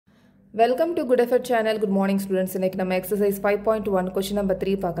Welcome to Good Effort channel. Good morning students. இன்னைக்கு நம்ம exercise 5.1 question number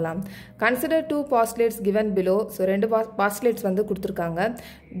 3 பார்க்கலாம். Consider two postulates given below. So ரெண்டு postulates வந்து கொடுத்திருக்காங்க.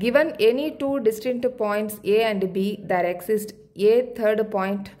 Given any two distinct points A and B, there exists a third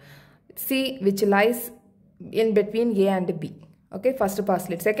point C which lies in between A and B. Okay, first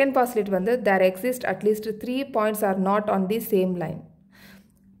postulate. Second postulate வந்து there exist at least 3 points are not on the same line.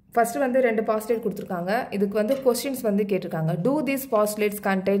 First வந்து ரெண்டு postulate கொடுத்திருக்காங்க. இதுக்கு வந்து questions வந்து கேட்டிருக்காங்க. Do these postulates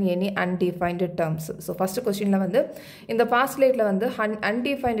contain any undefined terms? So first questionல வந்து இந்த postulateல வந்து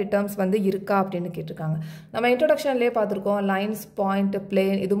undefined terms வந்து இருக்கா அப்படினு கேட்டிருக்காங்க. நம்ம introductionலயே பார்த்திருக்கோம் lines, point,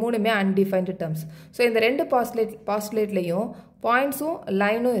 plane இது மூணுமே undefined terms. So இந்த ரெண்டு postulateலயும் points-உம்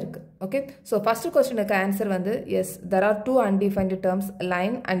line-உம் இருக்கு. Okay, so first question-க்கு answer வந்து yes, there are two undefined terms,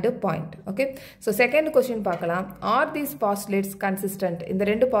 line and point. Okay, so second question பார்க்கலாம். Are these postulates consistent? இந்த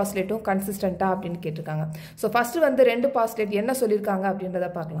ரெண்டு postulate-உம் consistent-ஆ அப்படினு கேட்டிருக்காங்க. So first வந்து ரெண்டு postulate என்ன சொல்லிருக்காங்க அப்படின்றத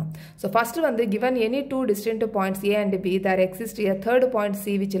பார்க்கலாம். So first வந்து given any two distinct points A and B, there exists a third point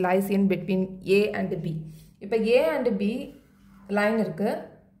C which lies in between A and B. இப்போ A and B line இருக்கு.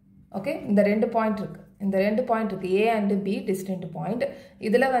 Okay, இந்த ரெண்டு point இருக்கு. இந்த ரெண்டு பாயிண்ட் இருக்கு A and B distinct point.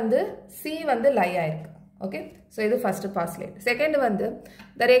 இதுல வந்து C வந்து lie ஆயிருக்கு. Okay, so இது first postulate. Second வந்து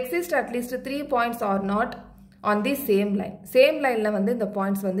there exist at least 3 points are not on the same line. Same lineல வந்து இந்த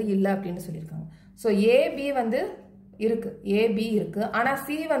points வந்து இல்ல அப்படினு சொல்லிருக்காங்க. So AB வந்து இருக்கு. AB இருக்கு. ஆனா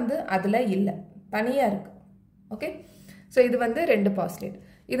C வந்து அதுல இல்ல. தனியா இருக்கு. Okay, so இது வந்து ரெண்டு postulate.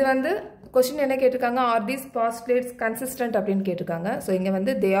 இது வந்து question என்ன கேட்டிருக்காங்க, are these postulates consistent அப்படினு கேட்டிருக்காங்க. So இங்க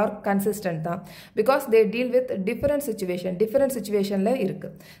வந்து they are consistent தான், because they deal with different situationல இருக்கு.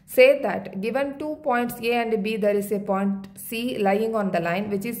 Say that given two points A and B, there is a point C lying on the line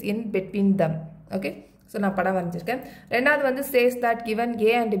which is in between them. Okay, so நான் படம் வரைஞ்சிருக்கேன். ரெண்டாவது வந்து says that given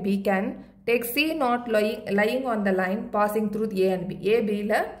A and B can take C not lying on the line passing through A and B. A B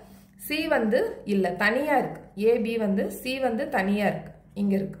ல C வந்து இல்ல, தனியா இருக்கு. A B வந்து C வந்து தனியா இருக்கு,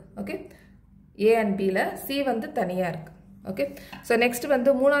 இங்க இருக்கு. Okay, A and B ல C வந்து தனியா இருக்கு. Okay, so next வந்து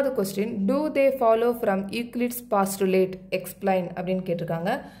மூணாவது question, do they follow from Euclid'S postulate? Explain அப்படினு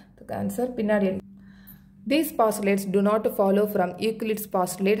கேட்டிருக்காங்க. அதுக்கு ஆன்சர் பின்னாடி. These postulates do not follow from Euclid'S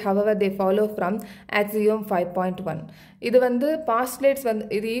postulate, however they follow from axiom 5.1. இது வந்து postulates வந்து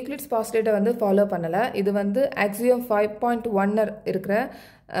இது Euclid'S postulate வந்து follow பண்ணல. இது வந்து axiom 5.1 இருக்கிற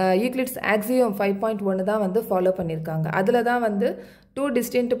Euclid'S axiom 5.1 தான் வந்து follow பண்ணிருக்காங்க. அதுல தான் வந்து two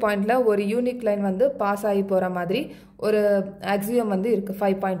distinct pointல ஒரு unique line வந்து பாஸ் ஆகி போற மாதிரி ஒரு axiom வந்து இருக்கு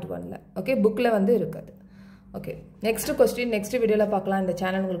 5.1ல. ஓகே, புக்ல வந்து இருக்குது. ஓகே, நெக்ஸ்ட் கொஸ்டின் நெக்ஸ்ட் வீடியோல பார்க்கலாம். இந்த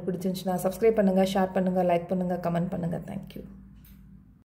சேனல் உங்களுக்கு பிடிச்சிருந்துச்சுனா சப்ஸ்கிரைப் பண்ணுங்க, ஷேர் பண்ணுங்க, லைக் பண்ணுங்க, கமெண்ட் பண்ணுங்க. Thank you.